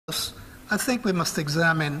I think we must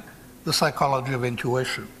examine the psychology of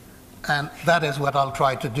intuition. And that is what I'll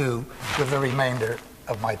try to do with the remainder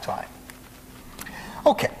of my time.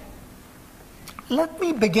 Okay. Let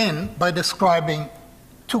me begin by describing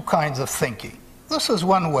two kinds of thinking. This is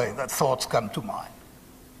one way that thoughts come to mind.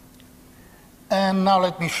 And now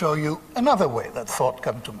let me show you another way that thought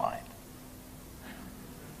come to mind.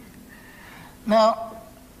 Now,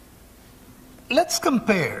 let's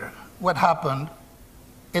compare what happened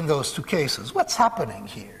in those two cases. What's happening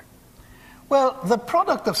here? Well, the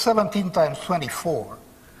product of 17 times 24,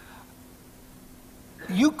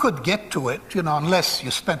 you could get to it, unless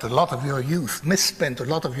you spent a lot of your youth, misspent a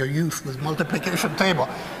lot of your youth with multiplication table.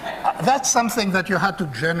 That's something that you had to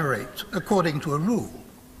generate according to a rule.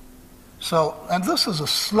 So, and this is a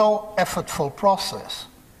slow, effortful process.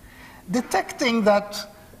 Detecting that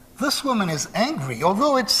this woman is angry,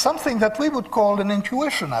 although it's something that we would call an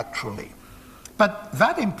intuition, actually. But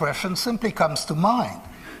that impression simply comes to mind.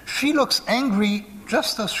 She looks angry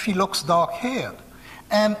just as she looks dark-haired.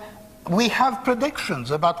 And we have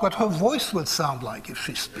predictions about what her voice will sound like if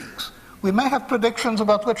she speaks. We may have predictions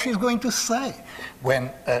about what she's going to say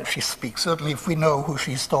when she speaks, certainly if we know who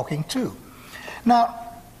she's talking to. Now,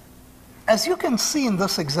 as you can see in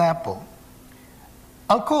this example,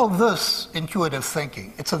 I'll call this intuitive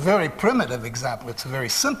thinking. It's a very primitive example. It's a very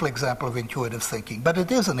simple example of intuitive thinking, but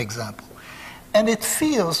it is an example. And it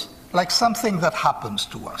feels like something that happens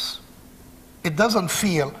to us. It doesn't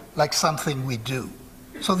feel like something we do.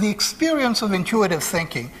 So the experience of intuitive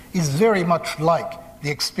thinking is very much like the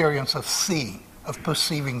experience of seeing, of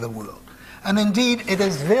perceiving the world. And indeed, it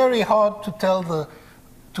is very hard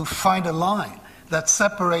to find a line that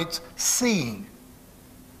separates seeing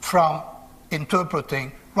from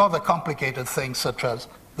interpreting rather complicated things such as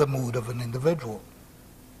the mood of an individual.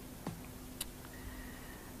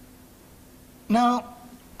 Now,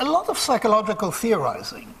 a lot of psychological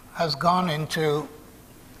theorizing has gone into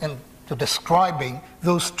describing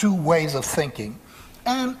those two ways of thinking.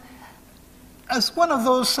 And as one of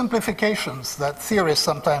those simplifications that theorists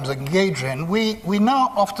sometimes engage in, we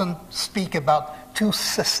now often speak about two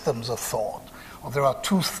systems of thought. Or there are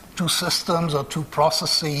two systems or two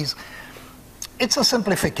processes. It's a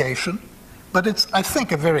simplification, but it's, I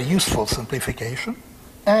think, a very useful simplification.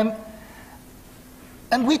 And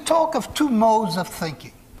we talk of two modes of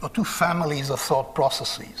thinking, or two families of thought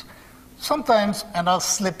processes. Sometimes, and I'll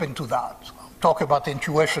slip into that, talk about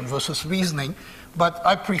intuition versus reasoning, but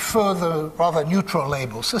I prefer the rather neutral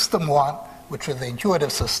label, System 1, which is the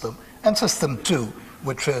intuitive system, and System 2,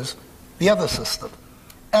 which is the other system.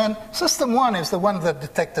 And System 1 is the one that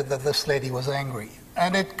detected that this lady was angry.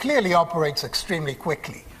 And it clearly operates extremely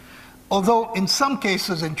quickly. Although in some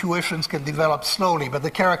cases intuitions can develop slowly, but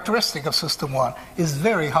the characteristic of System 1 is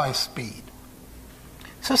very high speed.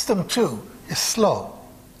 System 2 is slow.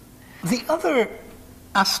 The other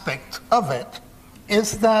aspect of it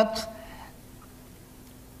is that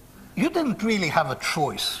you didn't really have a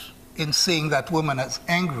choice in seeing that woman as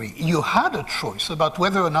angry. You had a choice about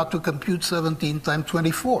whether or not to compute 17 times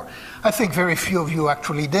 24. I think very few of you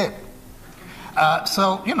actually did.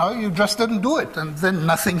 So, you just didn't do it, and then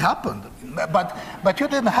nothing happened. But you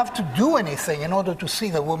didn't have to do anything in order to see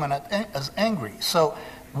the woman as angry. So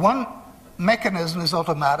one mechanism is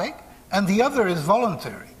automatic, and the other is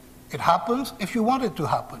voluntary. It happens if you want it to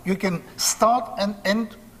happen. You can start and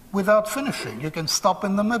end without finishing. You can stop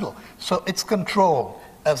in the middle. So it's controlled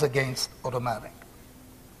as against automatic.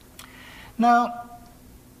 Now,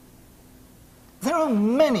 there are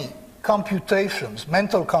many computations,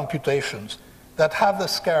 mental computations, that have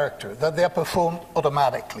this character, that they are performed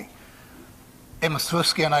automatically. Amos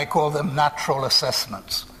Tversky and I call them natural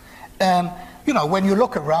assessments. And, when you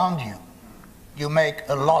look around you, you make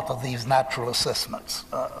a lot of these natural assessments.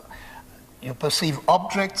 You perceive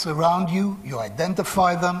objects around you, you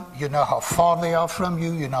identify them, you know how far they are from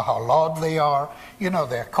you, you know how loud they are, you know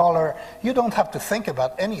their color. You don't have to think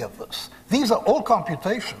about any of this. These are all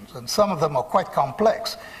computations, and some of them are quite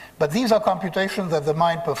complex. But these are computations that the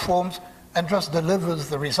mind performs and just delivers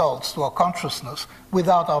the results to our consciousness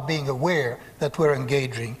without our being aware that we're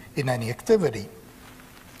engaging in any activity.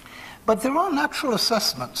 But there are natural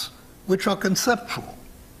assessments which are conceptual.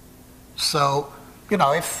 So,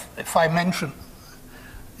 if I mention,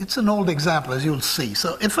 it's an old example, as you'll see.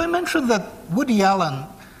 So if I mention that Woody Allen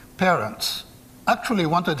parents actually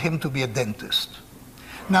wanted him to be a dentist.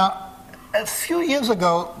 Now, a few years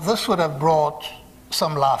ago, this would have brought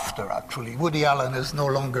some laughter, actually. Woody Allen is no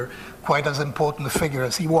longer quite as important a figure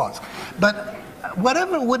as he was. But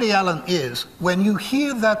whatever Woody Allen is, when you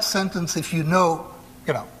hear that sentence, if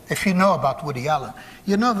if you know about Woody Allen,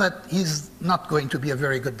 you know that he's not going to be a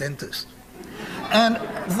very good dentist. And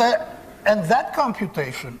that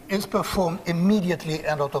computation is performed immediately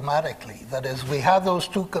and automatically. That is, we have those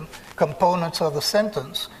two components of the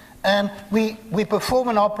sentence, and we perform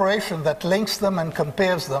an operation that links them and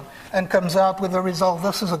compares them and comes out with a result.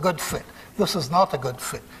 This is a good fit. This is not a good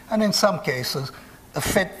fit. And in some cases, a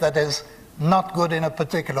fit that is not good in a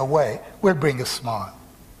particular way will bring a smile.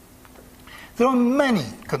 There are many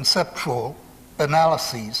conceptual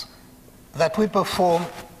analyses that we perform,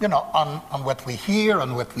 on what we hear,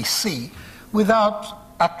 on what we see, without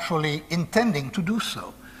actually intending to do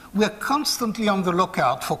so. We're constantly on the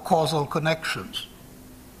lookout for causal connections.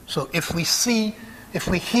 So if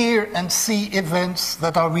we hear and see events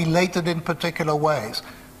that are related in particular ways,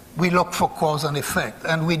 we look for cause and effect,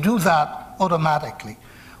 and we do that automatically.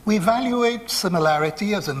 We evaluate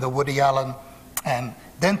similarity, as in the Woody Allen and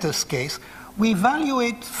dentist case. We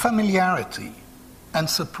evaluate familiarity and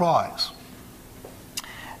surprise.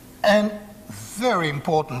 And very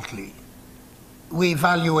importantly, we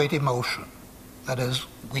evaluate emotion. That is,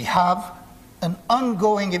 we have an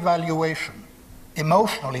ongoing evaluation,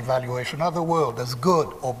 emotional evaluation of the world as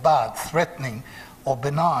good or bad, threatening or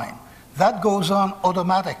benign. That goes on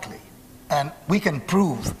automatically, and we can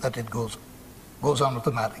prove that it goes on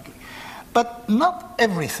automatically. But not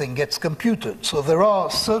everything gets computed, so there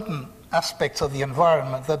are certain aspects of the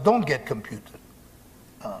environment that don't get computed.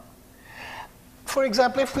 For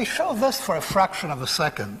example, if we show this for a fraction of a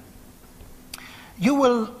second, you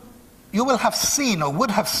will have seen, or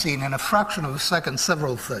would have seen in a fraction of a second,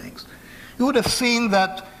 several things. You would have seen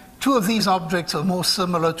that two of these objects are more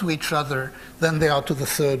similar to each other than they are to the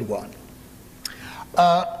third one.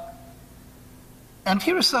 And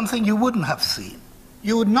here is something you wouldn't have seen.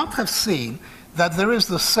 You would not have seen that there is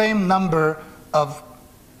the same number of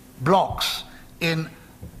blocks in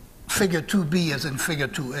figure 2b as in figure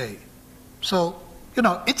 2a. So,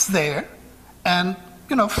 it's there, and,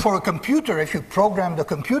 for a computer, if you programmed a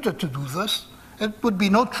computer to do this, it would be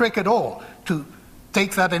no trick at all to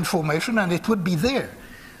take that information and it would be there.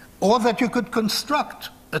 Or that you could construct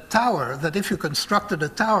a tower, that if you constructed a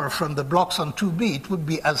tower from the blocks on 2b, it would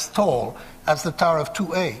be as tall as the tower of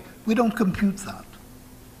 2a. We don't compute that.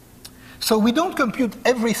 So we don't compute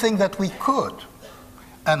everything that we could,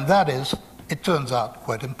 and that is, it turns out,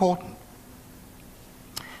 quite important.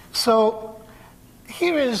 So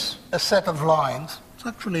here is a set of lines. It's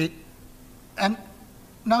actually, and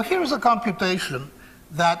now here is a computation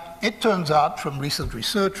that it turns out from recent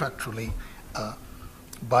research, actually,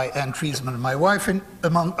 by Anne Treisman and my wife,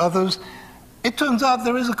 among others, it turns out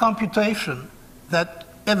there is a computation that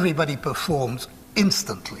everybody performs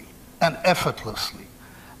instantly and effortlessly.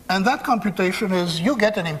 And that computation is, you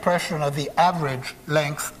get an impression of the average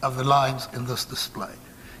length of the lines in this display.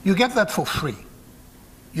 You get that for free.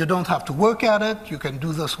 You don't have to work at it. You can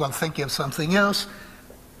do this while thinking of something else.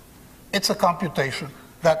 It's a computation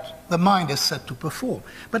that the mind is set to perform.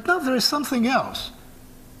 But now there is something else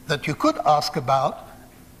that you could ask about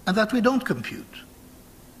and that we don't compute.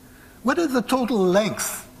 What is the total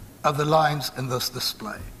length of the lines in this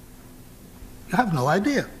display? You have no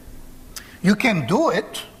idea. You can do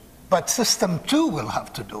it, but system 2 will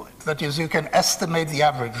have to do it. That is, you can estimate the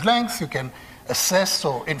average length, you can assess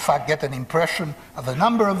or in fact get an impression of the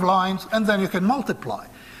number of lines, and then you can multiply.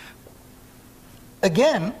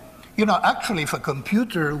 Again, actually if a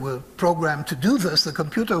computer were programmed to do this, the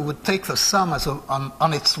computer would take the sum as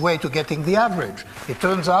on its way to getting the average. It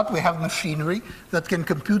turns out we have machinery that can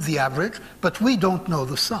compute the average, but we don't know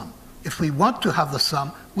the sum. If we want to have the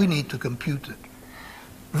sum, we need to compute it.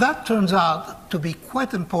 That turns out to be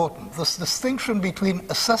quite important, this distinction between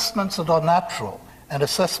assessments that are natural and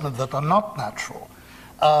assessments that are not natural,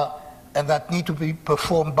 and that need to be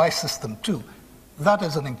performed by system 2. That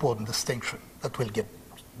is an important distinction that we'll get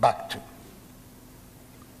back to.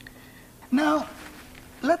 Now,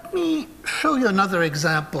 let me show you another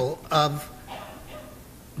example of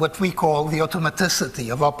what we call the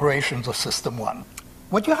automaticity of operations of system 1.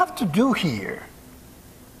 What you have to do here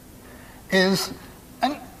is,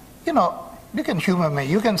 and you can humor me,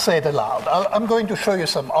 you can say it aloud. I'm going to show you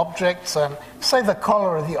some objects and say the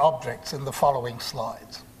color of the objects in the following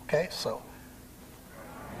slides. Okay, so,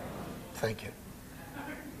 thank you.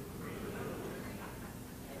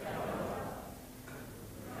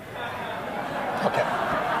 Okay.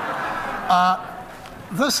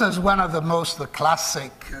 This is one of the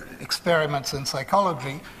classic experiments in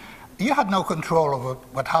psychology. You had no control over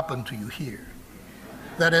what happened to you here.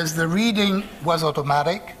 That is, the reading was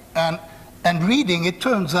automatic, and reading, it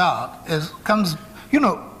turns out,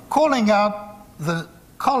 calling out the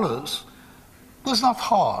colors was not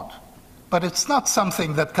hard, but it's not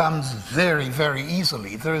something that comes very, very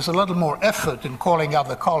easily. There is a little more effort in calling out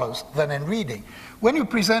the colors than in reading. When you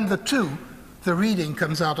present the two, the reading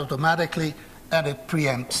comes out automatically and it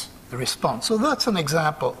preempts the response. So that's an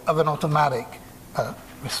example of an automatic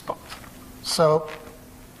response. So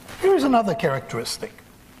here is another characteristic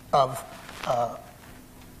of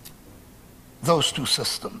those two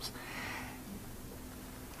systems.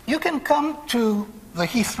 You can come to the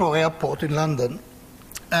Heathrow Airport in London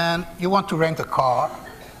and you want to rent a car,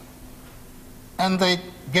 and they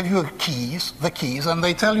give you the keys, and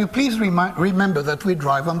they tell you, please remember that we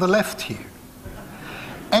drive on the left here.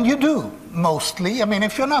 And you do, mostly. I mean,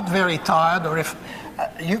 if you're not very tired, or if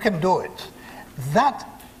you can do it. That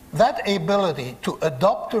ability to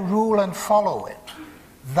adopt a rule and follow it,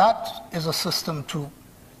 that is a system 2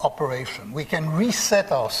 operation. We can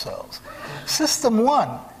reset ourselves. System 1,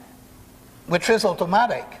 which is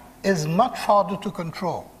automatic, is much harder to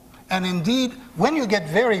control. And indeed, when you get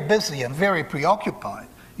very busy and very preoccupied,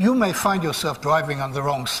 you may find yourself driving on the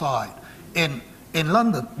wrong side in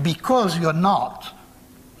London because you're not,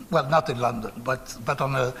 well, not in London, but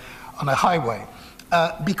on a highway,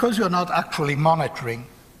 because you're not actually monitoring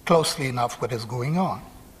closely enough what is going on.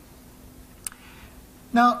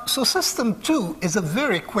 Now, so System 2 is a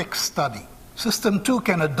very quick study. System 2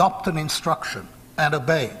 can adopt an instruction and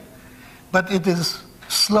obey, but it is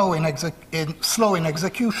slow in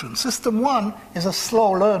execution. System 1 is a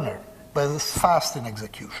slow learner, but it's fast in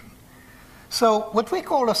execution. So what we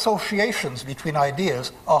call associations between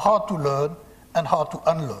ideas are hard to learn and hard to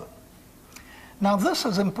unlearn. Now this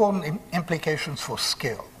has important implications for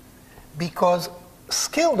skill, because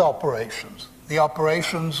skilled operations, the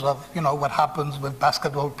operations of what happens with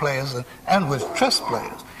basketball players and with chess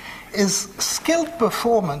players, is skilled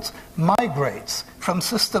performance migrates from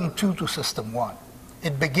System 2 to System 1.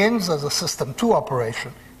 It begins as a System 2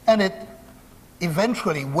 operation, and it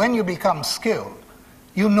eventually, when you become skilled,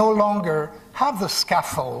 you no longer have the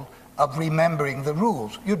scaffold of remembering the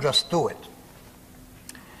rules. You just do it.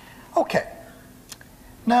 Okay.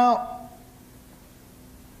 Now,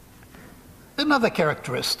 another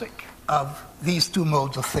characteristic of these two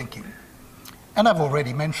modes of thinking, and I've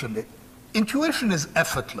already mentioned it, intuition is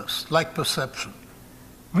effortless, like perception.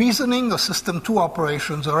 Reasoning or System 2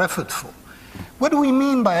 operations are effortful. What do we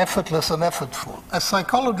mean by effortless and effortful? As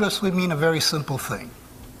psychologists, we mean a very simple thing.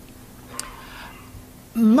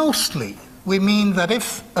 Mostly, we mean that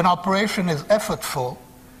if an operation is effortful,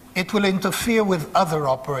 it will interfere with other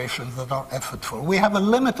operations that are effortful. We have a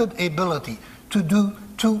limited ability to do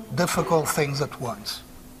two difficult things at once.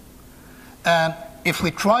 And if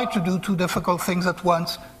we try to do two difficult things at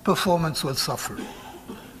once, performance will suffer,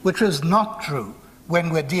 which is not true when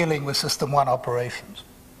we're dealing with System 1 operations.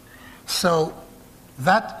 So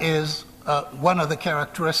that is one of the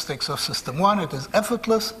characteristics of System 1. It is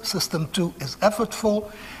effortless. System 2 is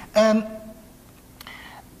effortful. And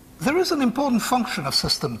there is an important function of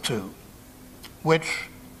System 2, which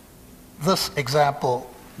this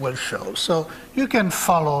example will show. So you can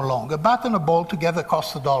follow along. A bat and a ball together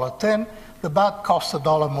cost $1.10. The bat costs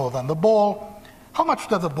 $1 more than the ball. How much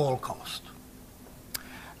does the ball cost?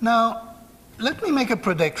 Now, let me make a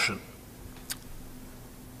prediction.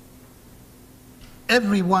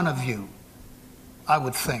 Every one of you, I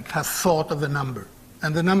would think, has thought of a number,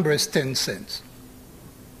 and the number is 10 cents.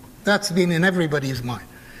 That's been in everybody's mind.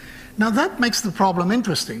 Now that makes the problem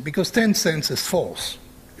interesting, because 10 cents is false.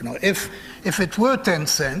 If it were 10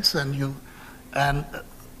 cents and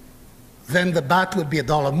then the bat would be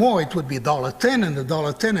 $1 more, it would be $1.10, and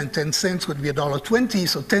 $1.10 and 10 cents would be $1.20,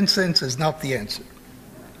 so 10 cents is not the answer.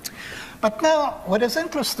 But now, what is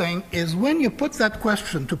interesting is when you put that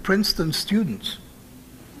question to Princeton students,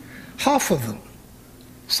 half of them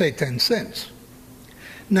say 10 cents.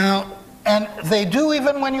 Now, and they do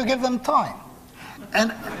even when you give them time.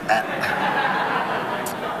 And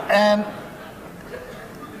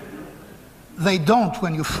they don't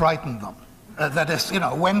when you frighten them. That is,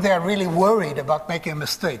 when they're really worried about making a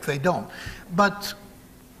mistake, they don't. But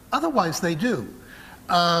otherwise, they do.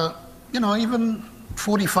 Even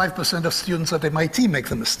 45% of students at MIT make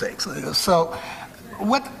the mistakes. So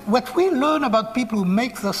what we learn about people who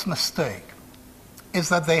make this mistake is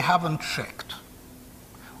that they haven't checked.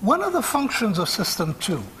 One of the functions of System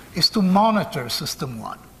 2 is to monitor System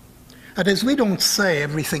 1. That is, we don't say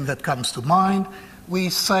everything that comes to mind. We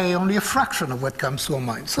say only a fraction of what comes to our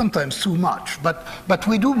mind, sometimes too much, but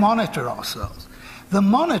we do monitor ourselves. The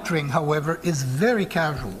monitoring, however, is very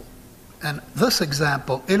casual. And this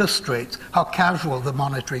example illustrates how casual the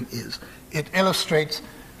monitoring is. It illustrates,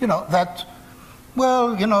 that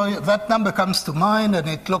Well, you know, that number comes to mind and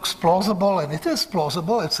it looks plausible, and it is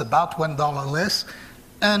plausible. It's about $1 less,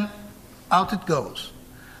 and out it goes.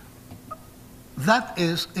 That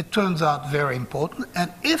is, it turns out, very important.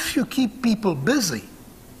 And if you keep people busy,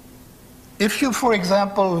 if you, for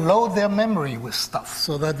example, load their memory with stuff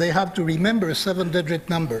so that they have to remember a 7-digit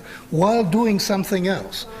number while doing something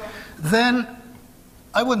else, then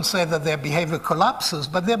I wouldn't say that their behavior collapses,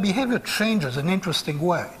 but their behavior changes in an interesting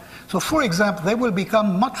way. So, for example, they will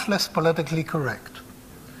become much less politically correct.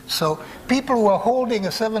 So people who are holding a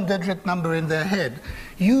 7-digit number in their head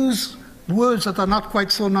use words that are not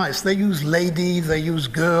quite so nice. They use lady, they use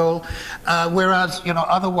girl, whereas, you know,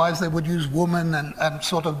 otherwise they would use woman and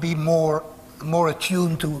sort of be more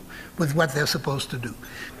attuned to with what they're supposed to do.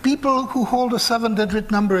 People who hold a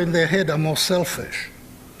 7-digit number in their head are more selfish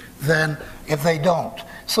than if they don't.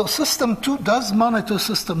 So system 2 does monitor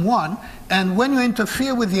system 1, and when you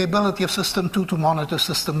interfere with the ability of system 2 to monitor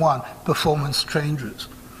system 1, performance changes.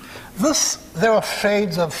 There are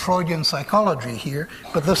shades of Freudian psychology here,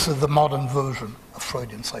 but this is the modern version of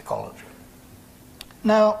Freudian psychology.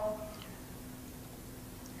 Now,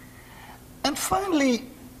 and finally,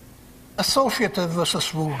 associative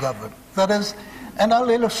versus rule-governed. That is, and I'll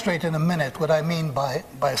illustrate in a minute what I mean by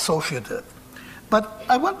associative. But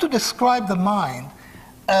I want to describe the mind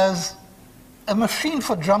as a machine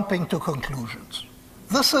for jumping to conclusions.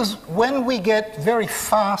 This is when we get very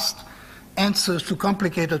fast answers to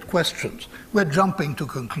complicated questions. We're jumping to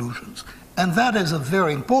conclusions. And that is a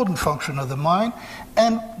very important function of the mind.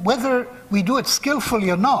 And whether we do it skillfully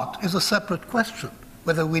or not is a separate question,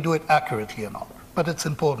 whether we do it accurately or not. But it's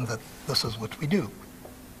important that this is what we do.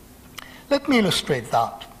 Let me illustrate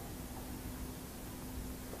that.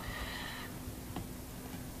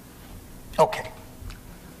 Okay.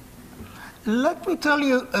 Let me tell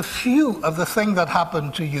you a few of the things that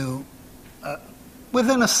happened to you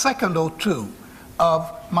within a second or two of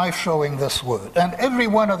my showing this word. And every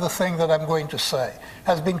one of the things that I'm going to say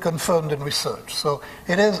has been confirmed in research. So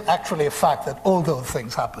it is actually a fact that all those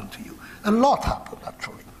things happened to you. A lot happened,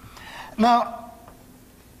 actually. Now,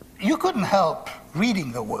 you couldn't help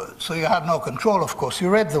reading the word, so you had no control, of course. You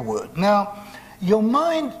read the word. Now, your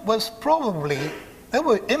mind was probably, there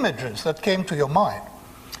were images that came to your mind.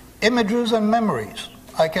 Images and memories.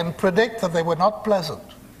 I can predict that they were not pleasant.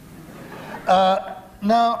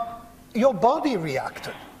 Now, your body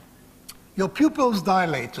reacted. Your pupils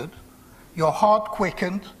dilated, your heart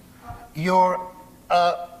quickened, you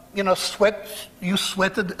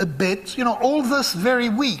sweated a bit, all this very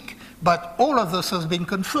weak, but all of this has been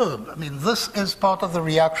confirmed. I mean, this is part of the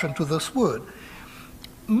reaction to this word.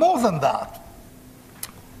 More than that,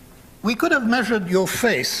 we could have measured your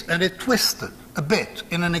face and it twisted a bit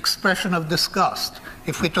in an expression of disgust.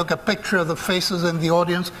 If we took a picture of the faces in the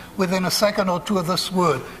audience, within a second or two of this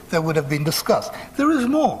word, there would have been disgust. There is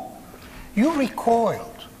more. You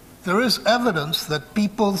recoiled. There is evidence that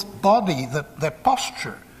people's body, that their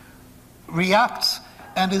posture, reacts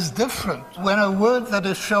and is different. When a word that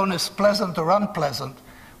is shown is pleasant or unpleasant,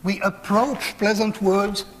 we approach pleasant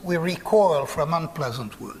words, we recoil from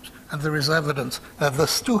unpleasant words. And there is evidence that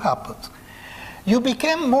this too happens. You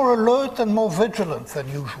became more alert and more vigilant than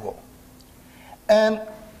usual. And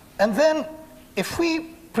then, if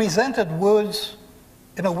we presented words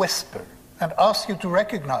in a whisper and asked you to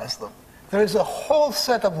recognize them, there is a whole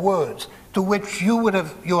set of words to which you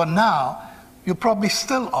probably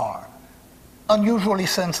still are, unusually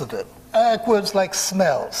sensitive. Words like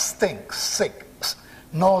smell, stink, sick,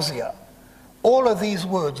 nausea. All of these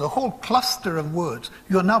words, a whole cluster of words,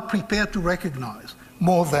 you're now prepared to recognize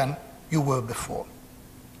more than you were before.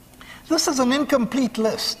 This is an incomplete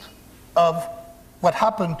list of what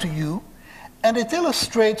happened to you, and it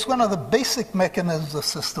illustrates one of the basic mechanisms of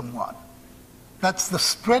System 1. That's the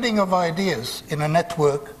spreading of ideas in a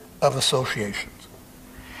network of associations.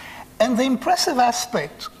 And the impressive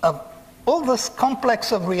aspect of all this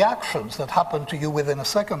complex of reactions that happen to you within a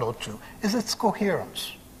second or two is its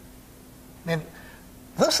coherence. I mean,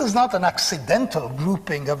 this is not an accidental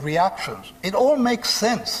grouping of reactions. It all makes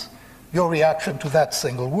sense, your reaction to that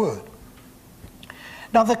single word.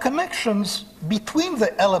 Now, the connections between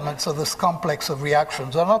the elements of this complex of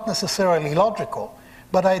reactions are not necessarily logical,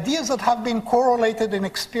 but ideas that have been correlated in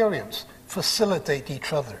experience facilitate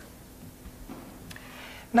each other.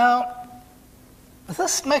 Now,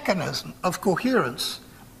 this mechanism of coherence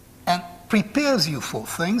and prepares you for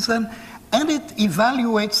things, and it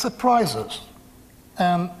evaluates surprises.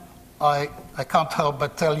 And I can't help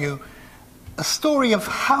but tell you a story of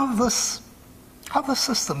how the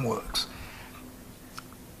system works.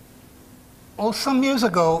 Well, some years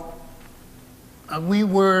ago, we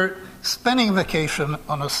were spending a vacation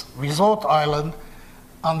on a resort island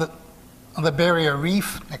on the Barrier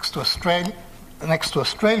Reef next to Australia.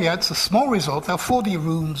 It's a small resort. There are 40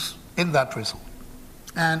 rooms in that resort.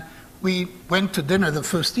 And we went to dinner the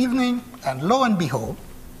first evening, and lo and behold,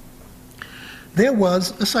 there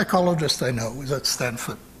was a psychologist I know who was at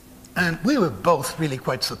Stanford. And we were both really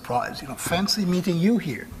quite surprised. Fancy meeting you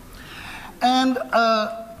here. And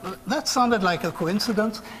that sounded like a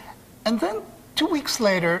coincidence. And then 2 weeks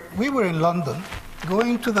later, we were in London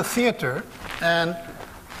going to the theater, and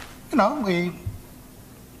the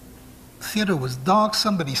theater was dark.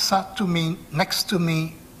 Somebody sat next to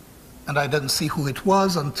me, and I didn't see who it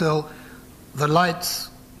was until the lights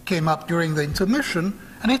came up during the intermission,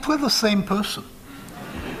 and it was the same person.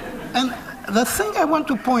 And the thing I want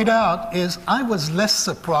to point out is I was less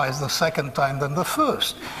surprised the second time than the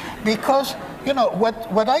first, because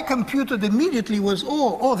what I computed immediately was,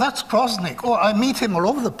 oh, that's Krosnick. Oh, I meet him all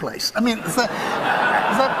over the place. I mean,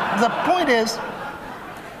 the point is,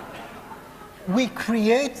 we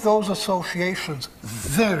create those associations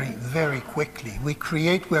very, very quickly.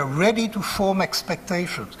 We're ready to form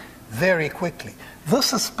expectations very quickly.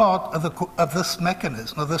 This is part of this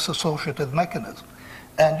mechanism, of this associative mechanism.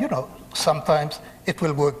 And, sometimes it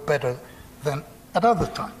will work better than at other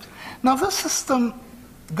times. Now, this system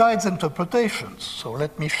guides interpretations. So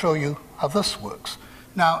let me show you how this works.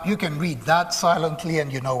 Now, you can read that silently,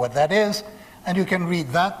 and you know what that is. And you can read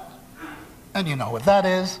that, and you know what that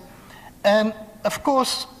is. And, of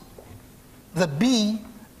course, the B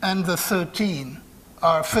and the 13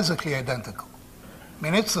 are physically identical. I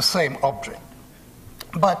mean, it's the same object.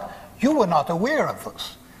 But you were not aware of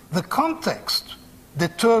this. The context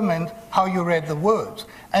determined how you read the words.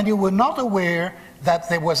 And you were not aware that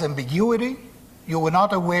there was ambiguity. You were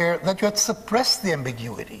not aware that you had suppressed the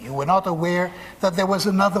ambiguity. You were not aware that there was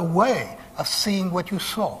another way of seeing what you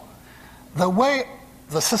saw. The way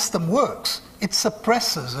the system works, it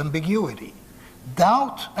suppresses ambiguity.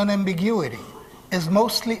 Doubt and ambiguity is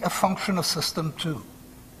mostly a function of system 2.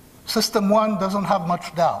 System 1 doesn't have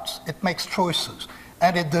much doubts. It makes choices.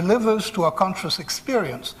 And it delivers to our conscious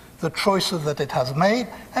experience the choices that it has made,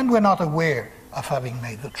 and we're not aware of having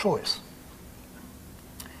made the choice.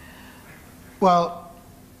 Well,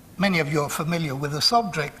 many of you are familiar with this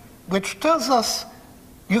object, which tells us,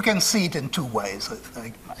 you can see it in two ways.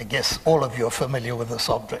 I guess all of you are familiar with this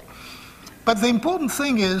object. But the important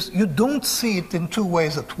thing is, you don't see it in two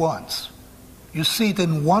ways at once. You see it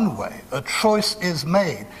in one way. A choice is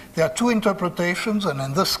made. There are two interpretations, and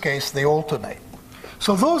in this case, they alternate.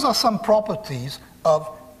 So those are some properties of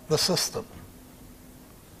the system.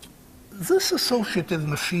 This associative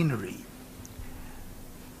machinery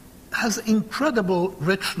has incredible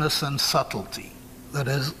richness and subtlety. That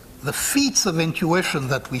is, the feats of intuition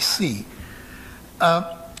that we see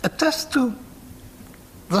attest to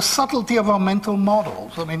the subtlety of our mental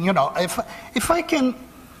models. I mean, if I can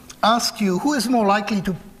ask you who is more likely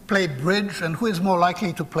to play bridge and who is more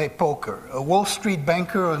likely to play poker, a Wall Street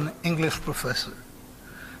banker or an English professor?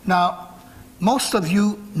 Now, most of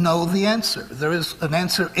you know the answer. There is an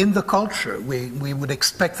answer in the culture. We would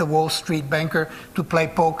expect the Wall Street banker to play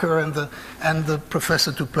poker and the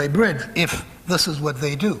professor to play bridge, if this is what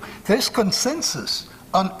they do. There's consensus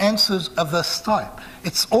on answers of this type.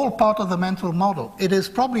 It's all part of the mental model. It is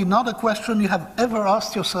probably not a question you have ever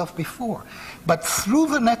asked yourself before. But through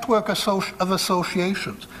the network of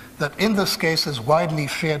associations, that in this case is widely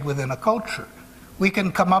shared within a culture, we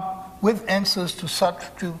can come up with answers to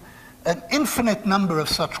an infinite number of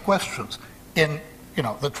such questions in,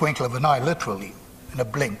 the twinkle of an eye, literally, in a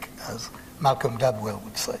blink, as Malcolm Gladwell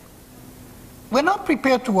would say. We're not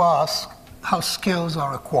prepared to ask how skills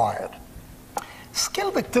are acquired.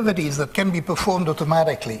 Skilled activities that can be performed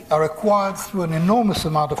automatically are acquired through an enormous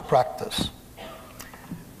amount of practice.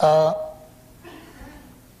 To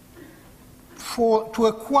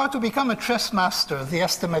become a chess master, the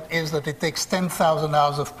estimate is that it takes 10,000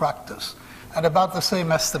 hours of practice, and about the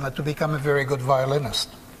same estimate to become a very good violinist.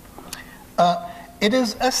 It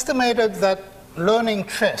is estimated that learning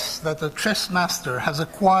chess, that a chess master has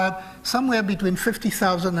acquired somewhere between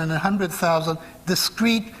 50,000 and 100,000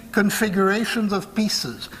 discrete configurations of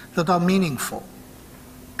pieces that are meaningful,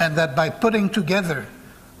 and that by putting together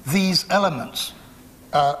these elements,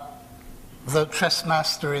 the chess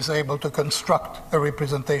master is able to construct a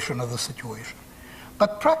representation of the situation.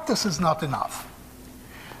 But practice is not enough.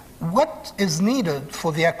 What is needed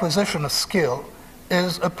for the acquisition of skill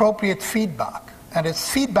is appropriate feedback, and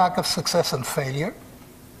it's feedback of success and failure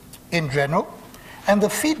in general, and the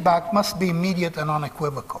feedback must be immediate and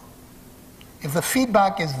unequivocal. If the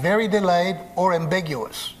feedback is very delayed or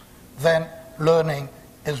ambiguous, then learning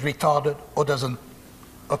is retarded or doesn't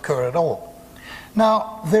occur at all.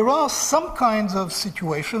 Now, there are some kinds of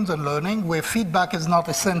situations in learning where feedback is not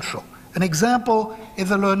essential. An example is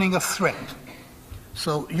the learning of threat.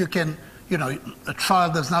 So you can, a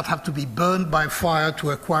child does not have to be burned by fire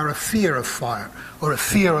to acquire a fear of fire or a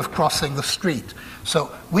fear of crossing the street.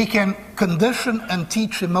 So we can condition and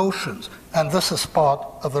teach emotions, and this is part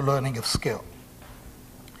of the learning of skill.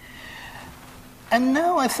 And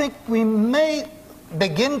now I think we may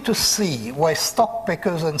begin to see why stock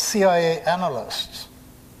pickers and CIA analysts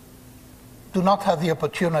do not have the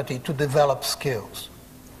opportunity to develop skills,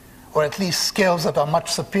 or at least skills that are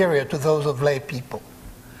much superior to those of lay people.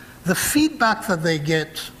 The feedback that they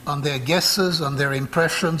get on their guesses, on their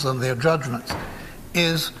impressions, on their judgments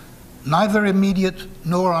is neither immediate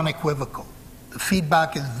nor unequivocal. The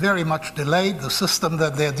feedback is very much delayed. The system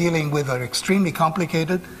that they're dealing with are extremely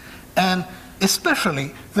complicated, and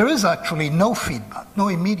especially, there is actually no feedback, no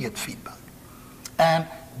immediate feedback. And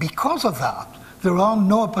because of that, there are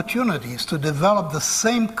no opportunities to develop the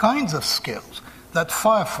same kinds of skills that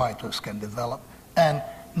firefighters can develop, and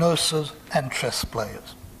nurses and chess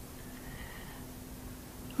players.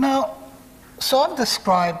 Now, so I've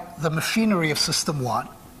described the machinery of System 1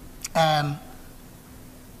 and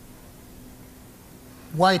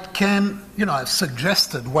why it can, I've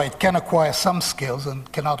suggested why it can acquire some skills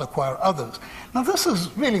and cannot acquire others. Now, this is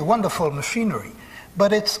really wonderful machinery,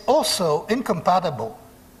 but it's also incompatible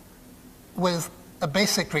with a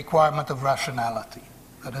basic requirement of rationality.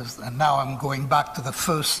 That is, and now I'm going back to the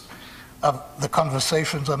first of the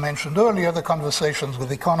conversations I mentioned earlier, the conversations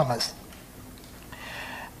with economists.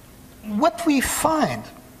 What we find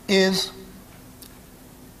is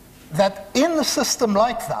that in a system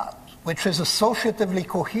like that, which is associatively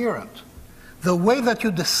coherent, the way that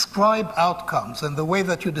you describe outcomes and the way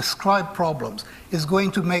that you describe problems is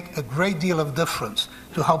going to make a great deal of difference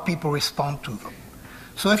to how people respond to them.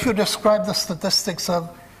 So if you describe the statistics of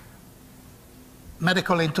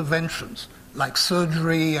medical interventions, like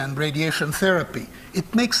surgery and radiation therapy,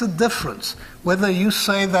 it makes a difference whether you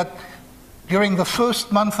say that during the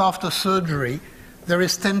first month after surgery, there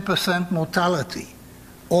is 10% mortality,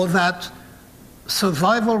 or that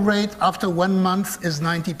survival rate after 1 month is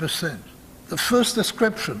 90%. The first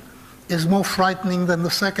description is more frightening than the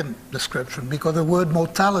second description because the word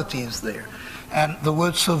mortality is there and the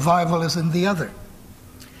word survival is in the other.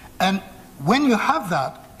 And when you have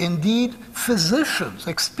that, indeed, physicians,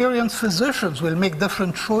 experienced physicians, will make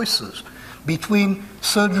different choices between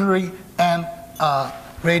surgery and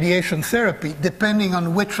radiation therapy depending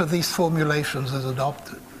on which of these formulations is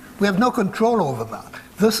adopted. We have no control over that.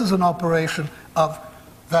 This is an operation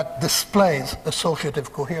that displays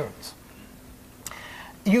associative coherence.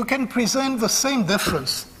 You can present the same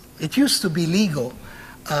difference. It used to be legal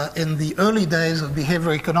in the early days of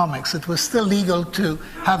behavioral economics. It was still legal to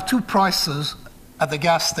have two prices at the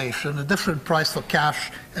gas station, a different price for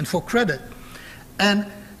cash and for credit. And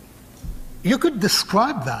you could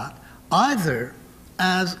describe that either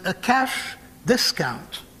as a cash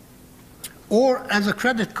discount or as a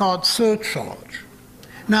credit card surcharge.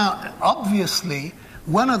 Now, obviously,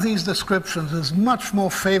 one of these descriptions is much more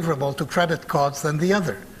favorable to credit cards than the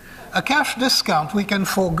other. A cash discount we can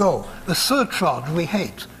forego. The surcharge we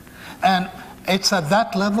hate. And it's at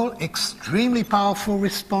that level extremely powerful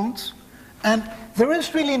response. And there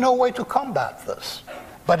is really no way to combat this.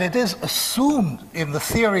 But it is assumed in the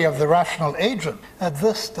theory of the rational agent that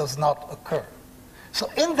this does not occur. So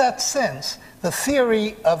in that sense, the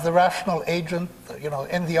theory of the rational agent,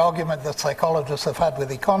 in the argument that psychologists have had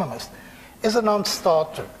with economists, is a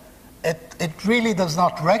non-starter. It really does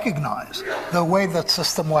not recognize the way that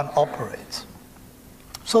System 1 operates.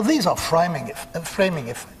 So these are framing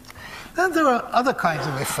effects. Then there are other kinds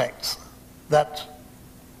of effects that...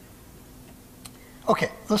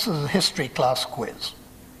 Okay, this is a history class quiz,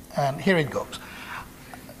 and here it goes.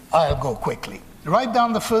 I'll go quickly. Write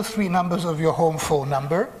down the first three numbers of your home phone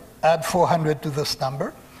number, add 400 to this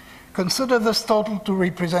number. Consider this total to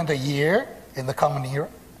represent a year in the common era.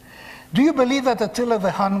 Do you believe that Attila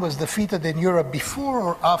the Hun was defeated in Europe before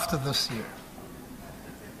or after this year?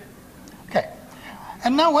 Okay.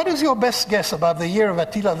 And now what is your best guess about the year of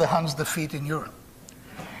Attila the Hun's defeat in Europe?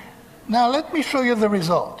 Now let me show you the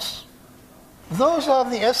results. Those are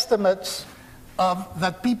the estimates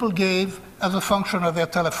that people gave as a function of their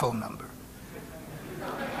telephone number.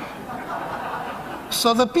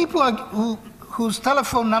 So the people whose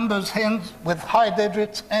telephone numbers end with high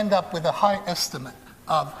digits end up with a high estimate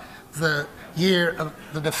of the year of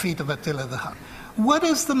the defeat of Attila the Hun. What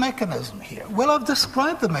is the mechanism here? Well, I've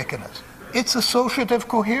described the mechanism. It's associative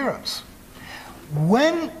coherence.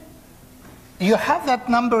 When you have that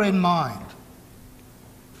number in mind,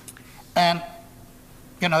 and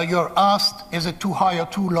you're asked, is it too high or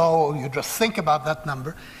too low, or you just think about that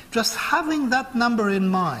number. Just having that number in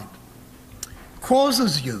mind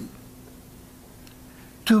causes you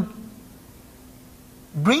to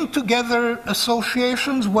bring together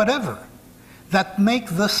associations, whatever, that make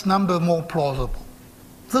this number more plausible.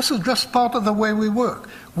 This is just part of the way we work.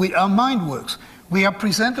 Our mind works. We are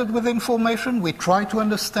presented with information, we try to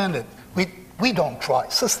understand it. We don't try.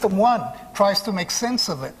 System 1 tries to make sense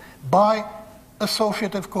of it by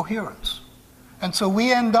associative coherence. And so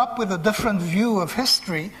we end up with a different view of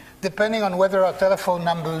history depending on whether our telephone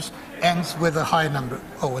numbers ends with a high number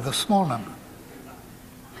or with a small number.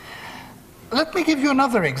 Let me give you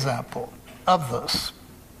another example of this.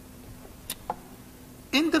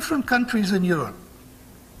 In different countries in Europe,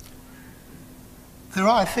 there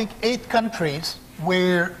are, I think, 8 countries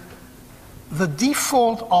where the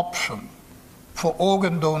default option for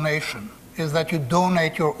organ donation is that you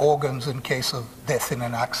donate your organs in case of death in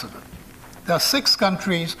an accident. There are 6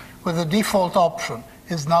 countries where the default option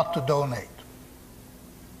is not to donate.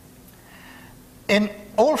 In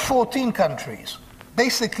all 14 countries,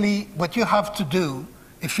 basically what you have to do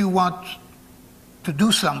if you want to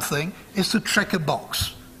do something is to check a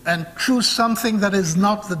box and choose something that is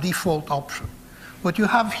not the default option. What you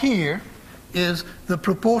have here is the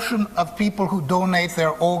proportion of people who donate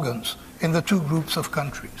their organs in the 2 groups of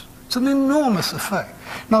countries. It's an enormous effect.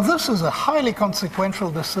 Now, this is a highly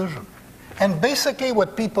consequential decision. And basically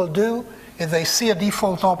what people do, if they see a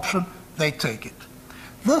default option, they take it.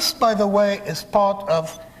 This, by the way, is part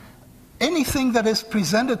of anything that is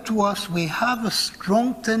presented to us, we have a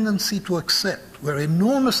strong tendency to accept. We're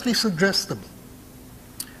enormously suggestible.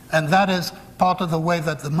 And that is part of the way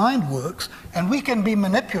that the mind works, and we can be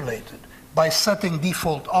manipulated by setting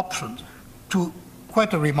default options to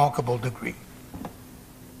quite a remarkable degree.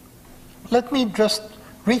 Let me just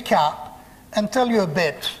recap and tell you a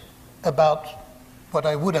bit about what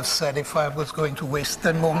I would have said if I was going to waste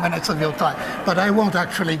 10 more minutes of your time, but I won't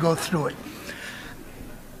actually go through it.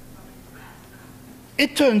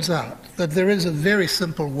 It turns out that there is a very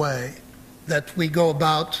simple way that we go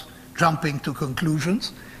about jumping to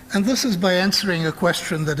conclusions, and this is by answering a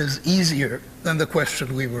question that is easier than the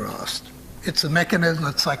question we were asked. It's a mechanism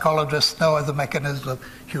that psychologists know as a mechanism of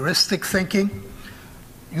heuristic thinking.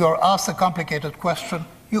 You're asked a complicated question,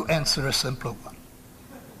 you answer a simpler one.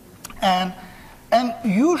 And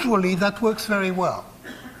usually that works very well.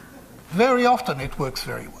 Very often it works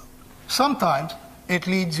very well. Sometimes it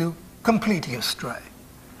leads you completely astray.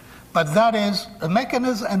 But that is a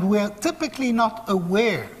mechanism, and we're typically not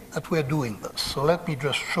aware that we're doing this. So let me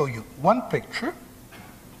just show you one picture.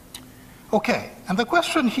 Okay, and the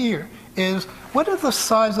question here is, what are the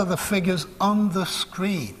size of the figures on the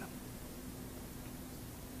screen?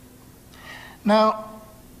 Now,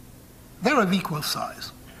 they're of equal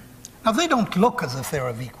size. Now, they don't look as if they're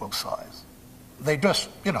of equal size. They just,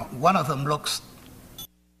 one of them looks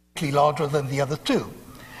larger than the other 2.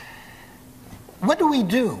 What do we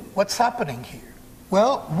do? What's happening here?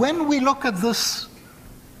 Well, when we look at this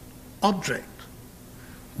object,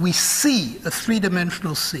 we see a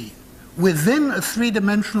 3-dimensional scene. Within a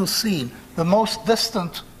 3-dimensional scene, the most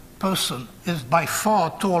distant person is by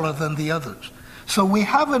far taller than the others. So we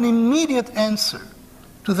have an immediate answer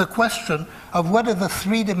to the question of what are the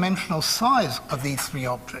 3-dimensional size of these 3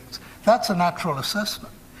 objects. That's a natural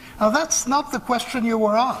assessment. Now, that's not the question you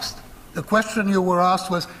were asked. The question you were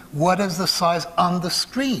asked was, what is the size on the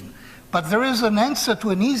screen? But there is an answer to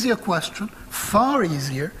an easier question, far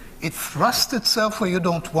easier. It thrusts itself where you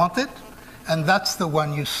don't want it, and that's the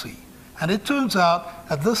one you see. And it turns out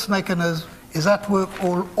that this mechanism is at work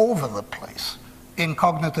all over the place in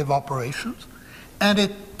cognitive operations, and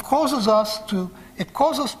it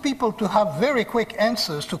causes people to have very quick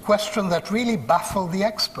answers to questions that really baffle the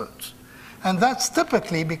experts. And that's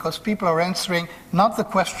typically because people are answering not the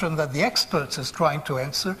question that the experts is trying to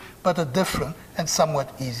answer, but a different and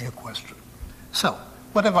somewhat easier question. So,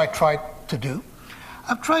 what have I tried to do?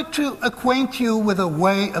 I've tried to acquaint you with a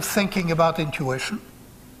way of thinking about intuition,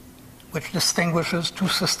 which distinguishes 2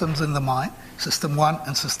 systems in the mind, system 1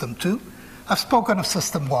 and system 2. I've spoken of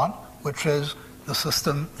system 1, which is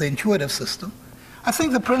the intuitive system. I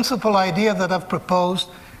think the principal idea that I've proposed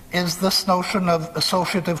is this notion of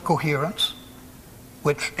associative coherence,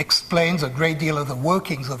 which explains a great deal of the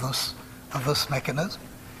workings of this mechanism.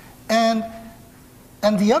 And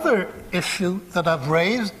the other issue that I've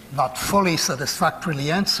raised, not fully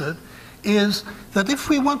satisfactorily answered, is that if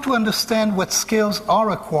we want to understand what skills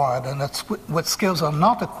are acquired and what skills are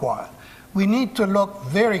not acquired, we need to look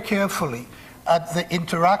very carefully at the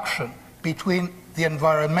interaction between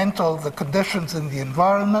the conditions in the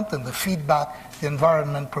environment and the feedback the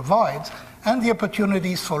environment provides, and the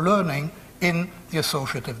opportunities for learning in the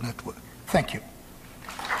associative network. Thank you.